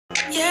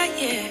Yeah,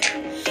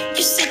 yeah.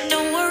 You said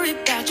don't worry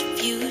about your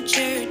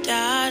future,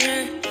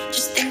 daughter.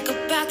 Just think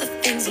about the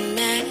things that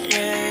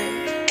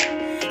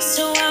matter.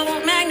 So I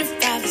won't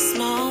magnify the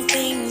small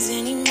things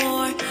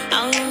anymore.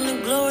 I'll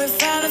only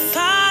glorify the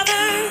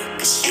Father.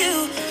 'Cause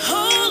you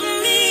hold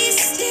me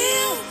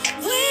still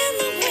when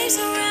the waves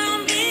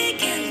around me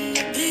begin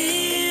to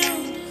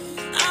build.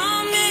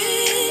 I'm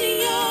in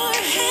your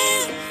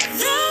hand,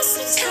 though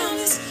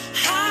sometimes it's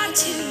hard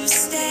to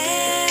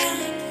stand.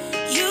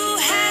 You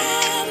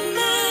have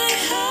my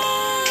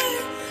heart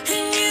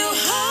and you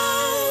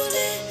hold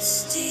it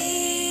still.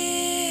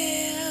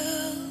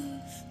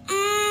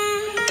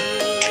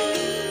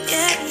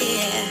 Yeah,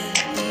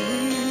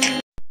 yeah.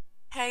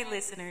 Hey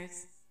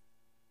listeners,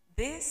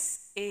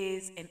 this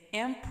is an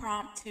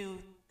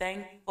impromptu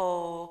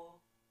thankful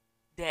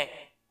day.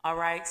 All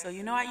right, so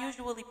I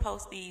usually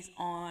post these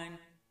on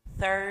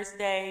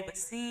Thursday, but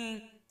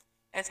seeing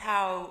as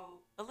how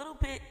a little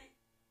bit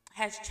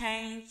has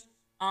changed,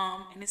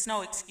 and it's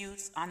no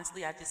excuse.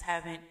 Honestly, I just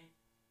haven't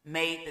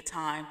made the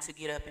time to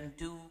get up and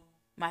do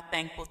my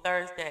Thankful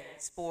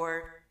Thursdays.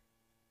 For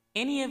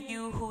any of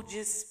you who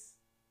just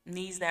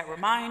needs that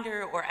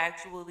reminder or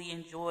actually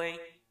enjoy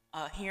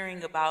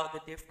hearing about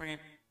the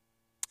different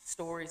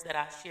stories that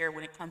I share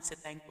when it comes to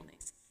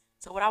thankfulness.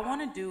 So what I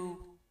want to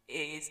do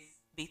is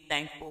be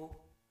thankful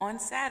on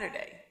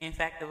Saturday. In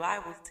fact, the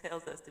Bible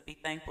tells us to be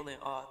thankful in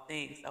all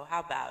things. So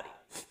how about it?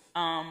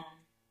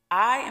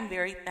 I am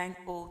very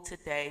thankful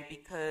today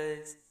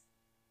because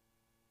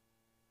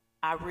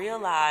I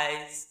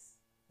realize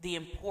the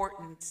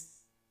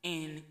importance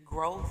in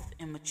growth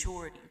and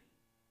maturity,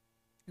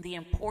 the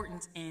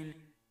importance in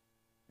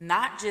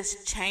not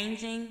just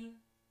changing,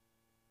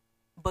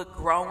 but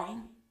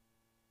growing.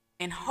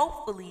 And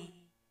hopefully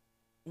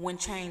when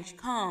change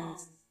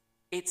comes,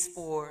 it's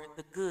for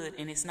the good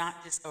and it's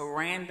not just a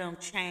random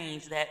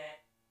change that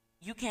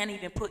you can't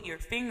even put your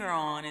finger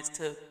on as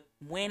to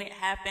when it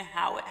happened,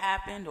 how it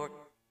happened, or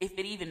if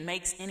it even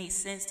makes any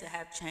sense to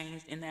have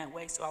changed in that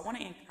way. So I want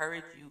to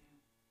encourage you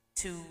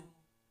to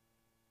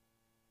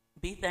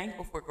be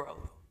thankful for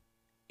growth.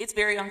 It's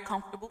very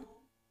uncomfortable.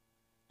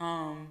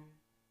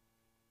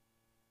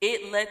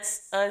 It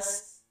lets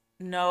us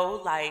know,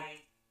 like,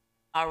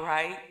 all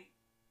right,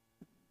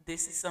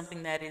 this is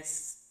something that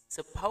is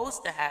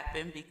supposed to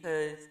happen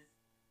because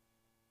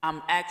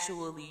I'm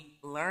actually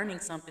learning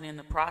something in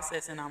the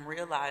process and I'm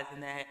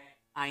realizing that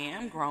I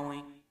am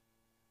growing.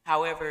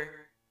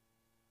 However,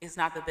 it's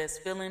not the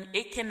best feeling.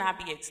 It cannot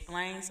be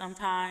explained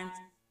sometimes.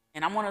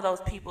 And I'm one of those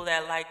people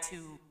that like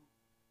to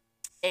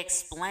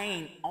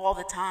explain all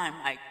the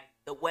time, like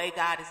the way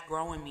God is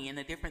growing me and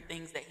the different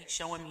things that he's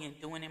showing me and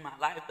doing in my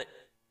life. But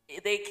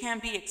they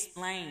can't be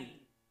explained.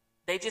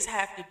 They just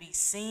have to be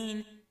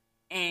seen,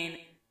 and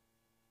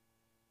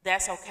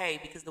that's okay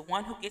because the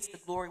one who gets the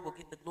glory will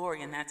get the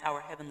glory, and that's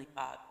our Heavenly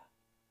Father.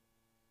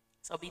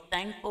 So be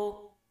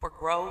thankful for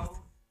growth.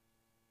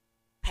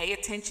 Pay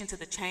attention to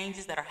the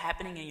changes that are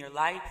happening in your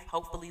life.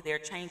 Hopefully they're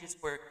changes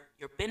for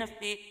your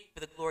benefit, for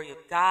the glory of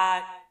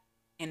God,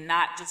 and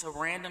not just a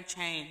random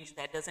change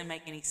that doesn't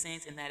make any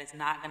sense and that is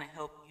not going to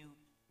help you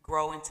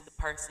grow into the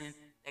person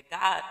that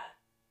God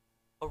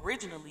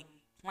originally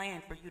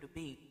planned for you to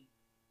be.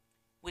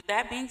 With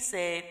that being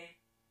said,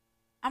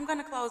 I'm going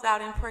to close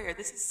out in prayer.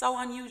 This is so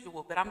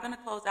unusual, but I'm going to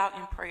close out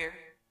in prayer.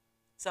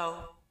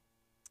 So,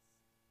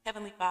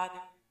 Heavenly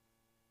Father,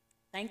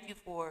 thank you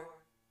for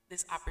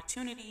this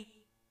opportunity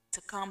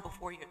to come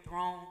before your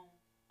throne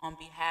on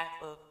behalf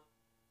of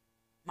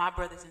my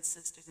brothers and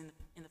sisters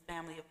in the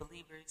family of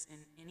believers,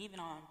 and even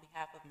on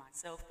behalf of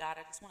myself. God,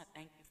 I just want to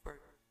thank you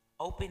for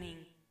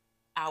opening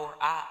our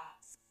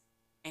eyes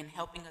and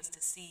helping us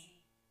to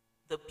see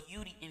the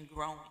beauty in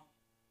growing.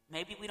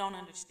 Maybe we don't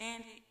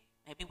understand it.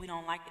 Maybe we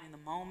don't like it in the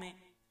moment,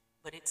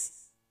 but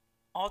it's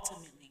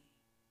ultimately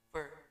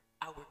for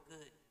our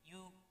good.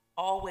 You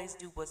always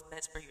do what's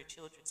best for your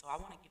children, so I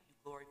want to give you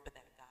glory for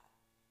that, God,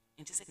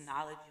 and just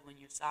acknowledge you in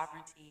your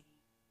sovereignty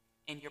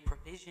and your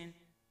provision.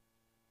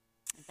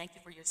 And thank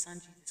you for your son,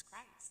 Jesus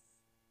Christ.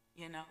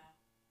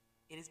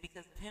 It is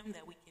because of him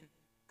that we can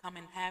come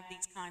and have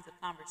these kinds of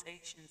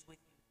conversations with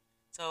you.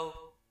 So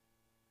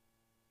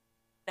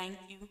thank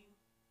you.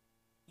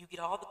 You get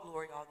all the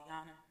glory, all the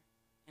honor,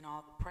 and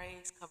all the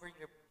praise. Cover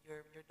your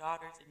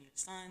daughters and your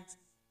sons.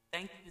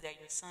 Thank you that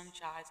your sun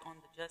shines on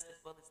the just as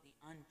well as the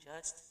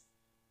unjust.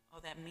 Oh,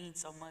 that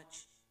means so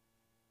much.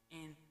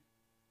 And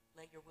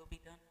let your will be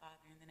done,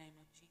 Father, in the name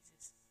of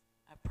Jesus,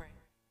 I pray.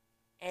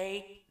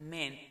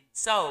 Amen.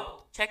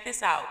 So, check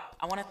this out.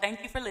 I want to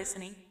thank you for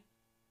listening,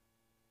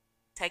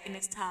 taking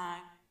this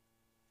time.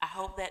 I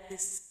hope that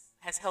this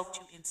has helped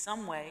you in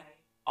some way.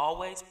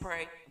 Always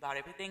pray about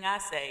everything I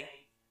say.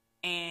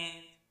 And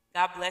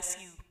God bless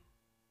you.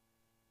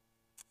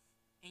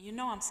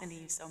 And I'm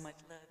sending you so much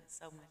love and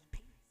so much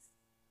peace.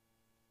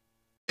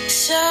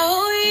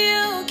 So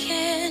you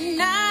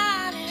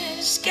cannot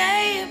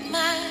escape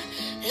my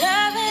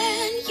love,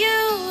 and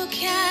you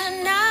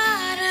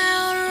cannot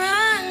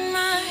outrun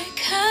my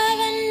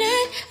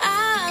covenant.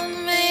 I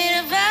made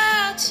a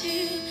vow to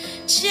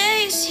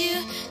chase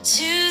you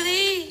to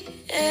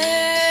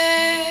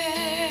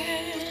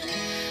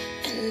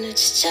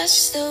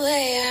just the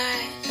way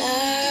I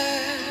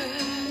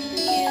love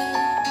you.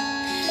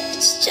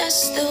 It's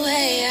just the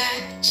way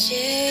I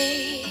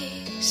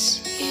chase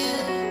you.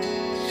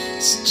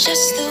 It's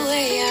just the way